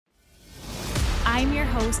I'm your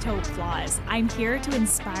host, Hope Flaws. I'm here to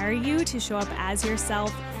inspire you to show up as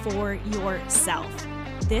yourself for yourself.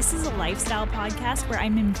 This is a lifestyle podcast where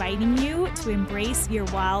I'm inviting you to embrace your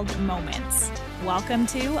wild moments. Welcome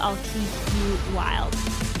to I'll Keep You Wild.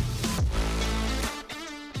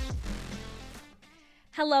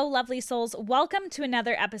 Hello, lovely souls. Welcome to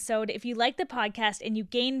another episode. If you like the podcast and you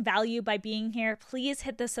gain value by being here, please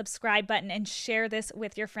hit the subscribe button and share this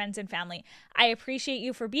with your friends and family. I appreciate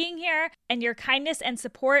you for being here, and your kindness and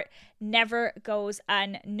support never goes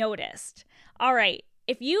unnoticed. All right.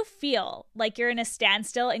 If you feel like you're in a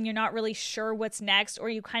standstill and you're not really sure what's next, or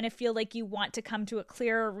you kind of feel like you want to come to a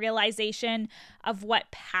clearer realization of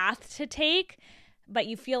what path to take, but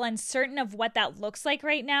you feel uncertain of what that looks like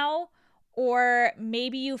right now, or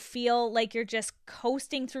maybe you feel like you're just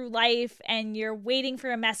coasting through life and you're waiting for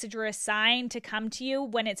a message or a sign to come to you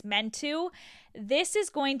when it's meant to, this is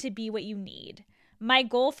going to be what you need. My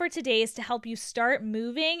goal for today is to help you start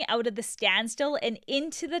moving out of the standstill and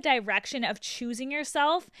into the direction of choosing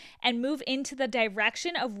yourself, and move into the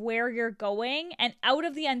direction of where you're going and out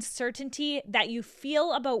of the uncertainty that you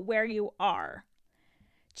feel about where you are.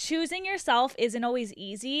 Choosing yourself isn't always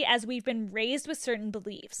easy, as we've been raised with certain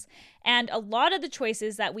beliefs. And a lot of the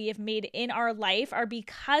choices that we have made in our life are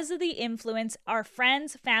because of the influence our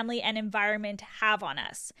friends, family, and environment have on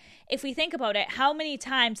us. If we think about it, how many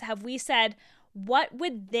times have we said, "What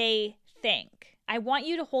would they think?" I want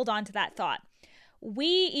you to hold on to that thought. We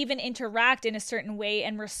even interact in a certain way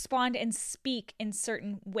and respond and speak in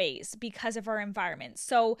certain ways because of our environment.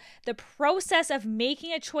 So the process of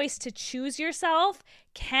making a choice to choose yourself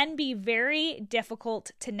can be very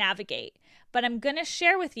difficult to navigate. But I'm going to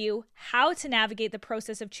share with you how to navigate the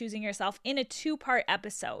process of choosing yourself in a 2-part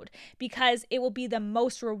episode, because it will be the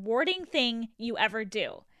most rewarding thing you ever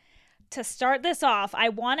do. To start this off, I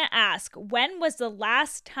want to ask, when was the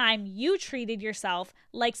last time you treated yourself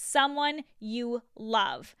like someone you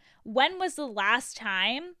love? When was the last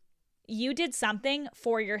time you did something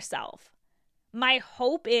for yourself? My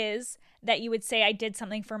hope is that you would say, I did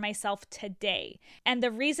something for myself today. And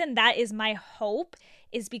the reason that is my hope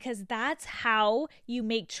is because that's how you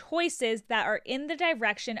make choices that are in the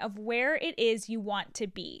direction of where it is you want to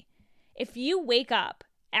be. If you wake up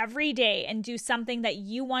every day and do something that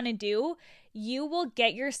you want to do, you will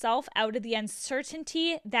get yourself out of the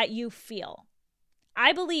uncertainty that you feel.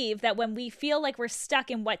 I believe that when we feel like we're stuck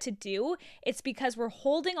in what to do, it's because we're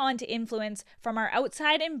holding on to influence from our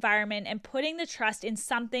outside environment and putting the trust in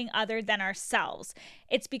something other than ourselves.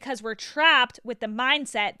 It's because we're trapped with the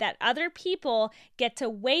mindset that other people get to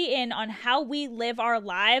weigh in on how we live our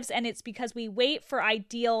lives, and it's because we wait for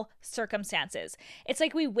ideal circumstances. It's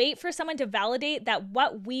like we wait for someone to validate that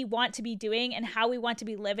what we want to be doing and how we want to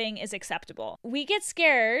be living is acceptable. We get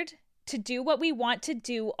scared to do what we want to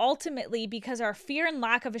do ultimately because our fear and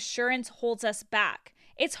lack of assurance holds us back.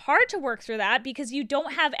 It's hard to work through that because you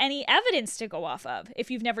don't have any evidence to go off of if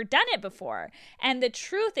you've never done it before. And the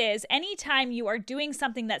truth is, anytime you are doing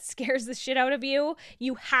something that scares the shit out of you,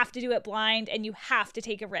 you have to do it blind and you have to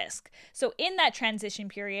take a risk. So in that transition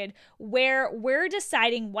period where we're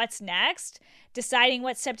deciding what's next, deciding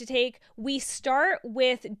what step to take, we start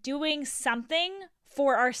with doing something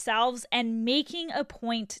for ourselves and making a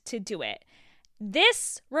point to do it.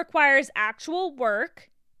 This requires actual work.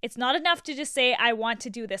 It's not enough to just say, I want to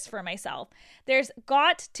do this for myself. There's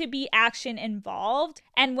got to be action involved.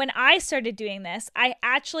 And when I started doing this, I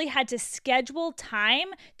actually had to schedule time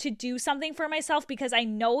to do something for myself because I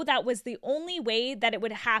know that was the only way that it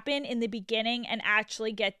would happen in the beginning and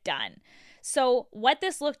actually get done. So what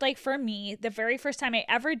this looked like for me, the very first time I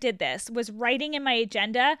ever did this, was writing in my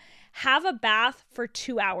agenda, have a bath for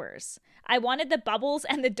 2 hours. I wanted the bubbles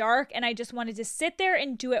and the dark, and I just wanted to sit there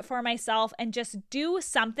and do it for myself and just do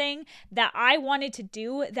something that I wanted to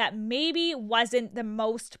do that maybe wasn't the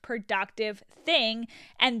most productive thing.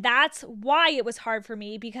 And that's why it was hard for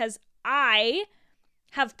me, because I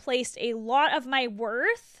have placed a lot of my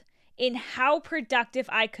worth in how productive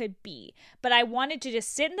I could be. But I wanted to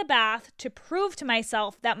just sit in the bath to prove to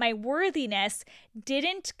myself that my worthiness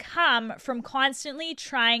didn't come from constantly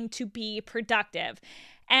trying to be productive.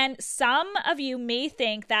 And some of you may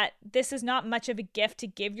think that this is not much of a gift to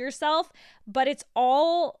give yourself, but it's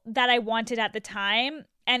all that I wanted at the time,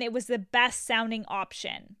 and it was the best sounding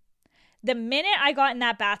option. The minute I got in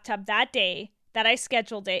that bathtub that day, that I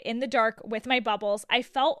scheduled it in the dark with my bubbles, I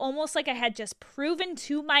felt almost like I had just proven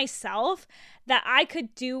to myself that I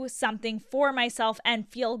could do something for myself and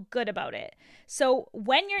feel good about it. So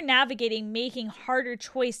when you're navigating making harder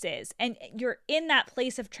choices and you're in that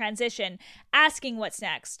place of transition, asking what's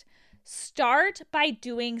next, start by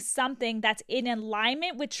doing something that's in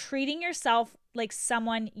alignment with treating yourself like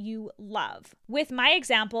someone you love. With my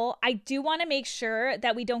example, I do want to make sure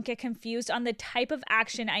that we don't get confused on the type of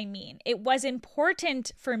action I mean. It was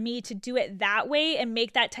important for me to do it that way and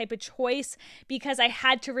make that type of choice because I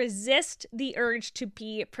had to resist the urge to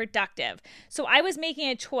be productive. So I was making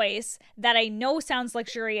a choice that I know sounds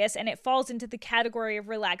luxurious and it falls into the category of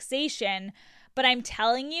relaxation. But I'm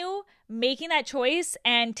telling you, making that choice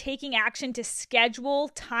and taking action to schedule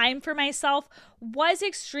time for myself was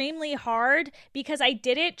extremely hard because I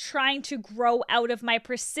did it trying to grow out of my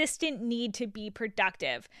persistent need to be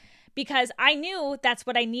productive. Because I knew that's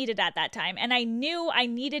what I needed at that time. And I knew I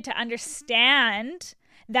needed to understand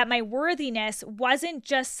that my worthiness wasn't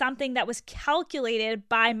just something that was calculated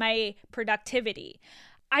by my productivity.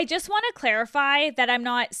 I just want to clarify that I'm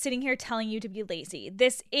not sitting here telling you to be lazy.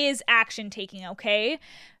 This is action taking, okay?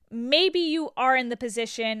 Maybe you are in the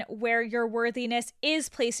position where your worthiness is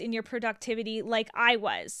placed in your productivity like I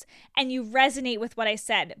was, and you resonate with what I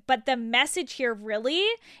said. But the message here really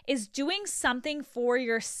is doing something for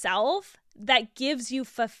yourself that gives you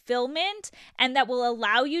fulfillment and that will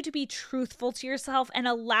allow you to be truthful to yourself and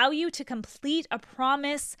allow you to complete a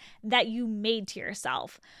promise that you made to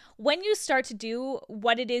yourself. When you start to do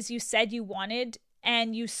what it is you said you wanted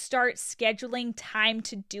and you start scheduling time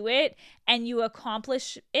to do it and you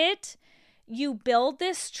accomplish it, you build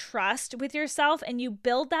this trust with yourself and you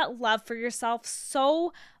build that love for yourself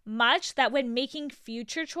so much that when making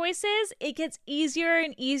future choices, it gets easier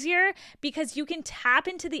and easier because you can tap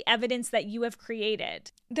into the evidence that you have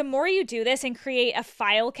created. The more you do this and create a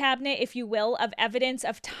file cabinet, if you will, of evidence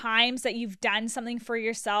of times that you've done something for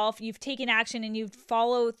yourself, you've taken action and you've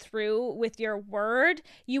followed through with your word,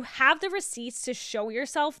 you have the receipts to show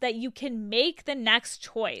yourself that you can make the next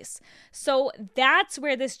choice. So that's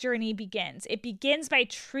where this journey begins. It begins by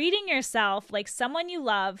treating yourself like someone you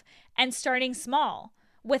love and starting small,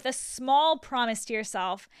 with a small promise to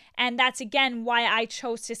yourself. And that's again why I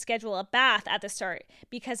chose to schedule a bath at the start,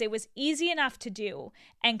 because it was easy enough to do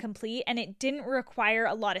and complete, and it didn't require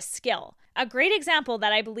a lot of skill. A great example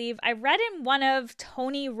that I believe I read in one of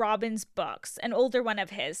Tony Robbins' books, an older one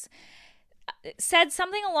of his, said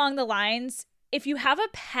something along the lines, if you have a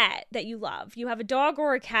pet that you love, you have a dog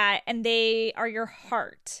or a cat, and they are your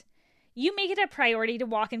heart, you make it a priority to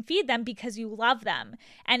walk and feed them because you love them.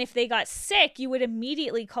 And if they got sick, you would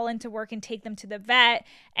immediately call into work and take them to the vet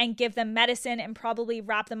and give them medicine and probably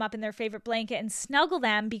wrap them up in their favorite blanket and snuggle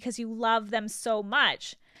them because you love them so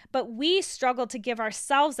much. But we struggle to give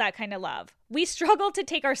ourselves that kind of love. We struggle to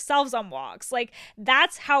take ourselves on walks. Like,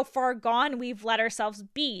 that's how far gone we've let ourselves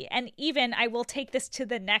be. And even, I will take this to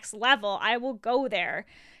the next level. I will go there.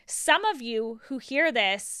 Some of you who hear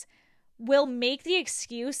this will make the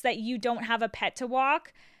excuse that you don't have a pet to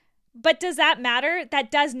walk. But does that matter?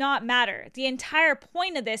 That does not matter. The entire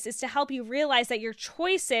point of this is to help you realize that your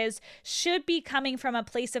choices should be coming from a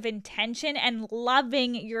place of intention and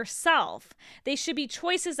loving yourself. They should be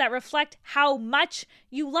choices that reflect how much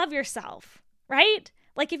you love yourself, right?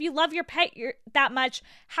 Like, if you love your pet that much,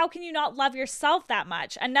 how can you not love yourself that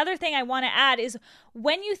much? Another thing I want to add is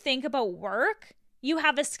when you think about work, you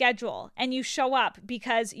have a schedule and you show up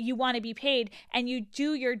because you want to be paid and you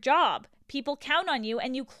do your job. People count on you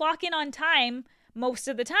and you clock in on time most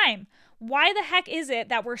of the time. Why the heck is it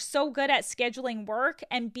that we're so good at scheduling work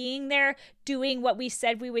and being there doing what we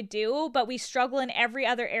said we would do, but we struggle in every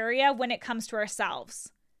other area when it comes to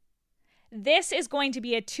ourselves? This is going to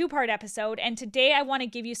be a 2-part episode, and today I want to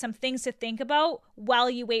give you some things to think about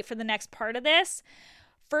while you wait for the next part of this.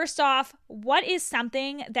 First off, what is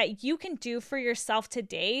something that you can do for yourself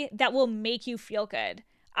today that will make you feel good?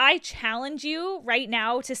 I challenge you right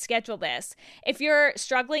now to schedule this. If you're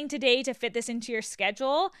struggling today to fit this into your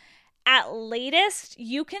schedule, at latest,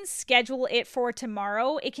 you can schedule it for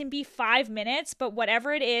tomorrow. It can be 5 minutes, but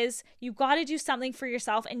whatever it is, you got to do something for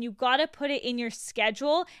yourself and you got to put it in your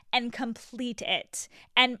schedule and complete it.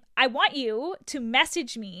 And I want you to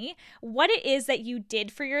message me what it is that you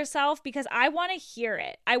did for yourself because I want to hear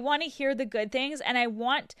it. I want to hear the good things and I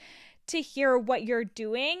want to hear what you're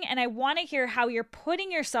doing and I want to hear how you're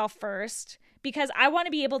putting yourself first because I want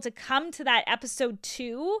to be able to come to that episode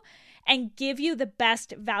 2 and give you the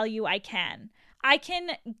best value I can. I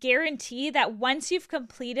can guarantee that once you've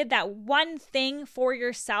completed that one thing for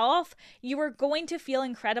yourself, you are going to feel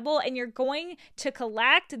incredible and you're going to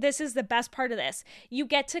collect. This is the best part of this. You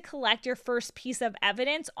get to collect your first piece of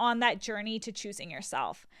evidence on that journey to choosing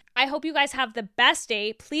yourself. I hope you guys have the best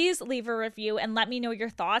day. Please leave a review and let me know your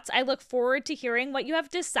thoughts. I look forward to hearing what you have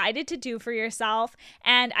decided to do for yourself.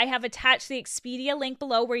 And I have attached the Expedia link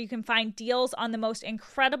below where you can find deals on the most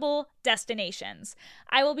incredible destinations.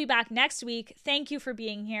 I will be back next week. Thank you for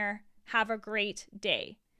being here. Have a great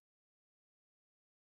day.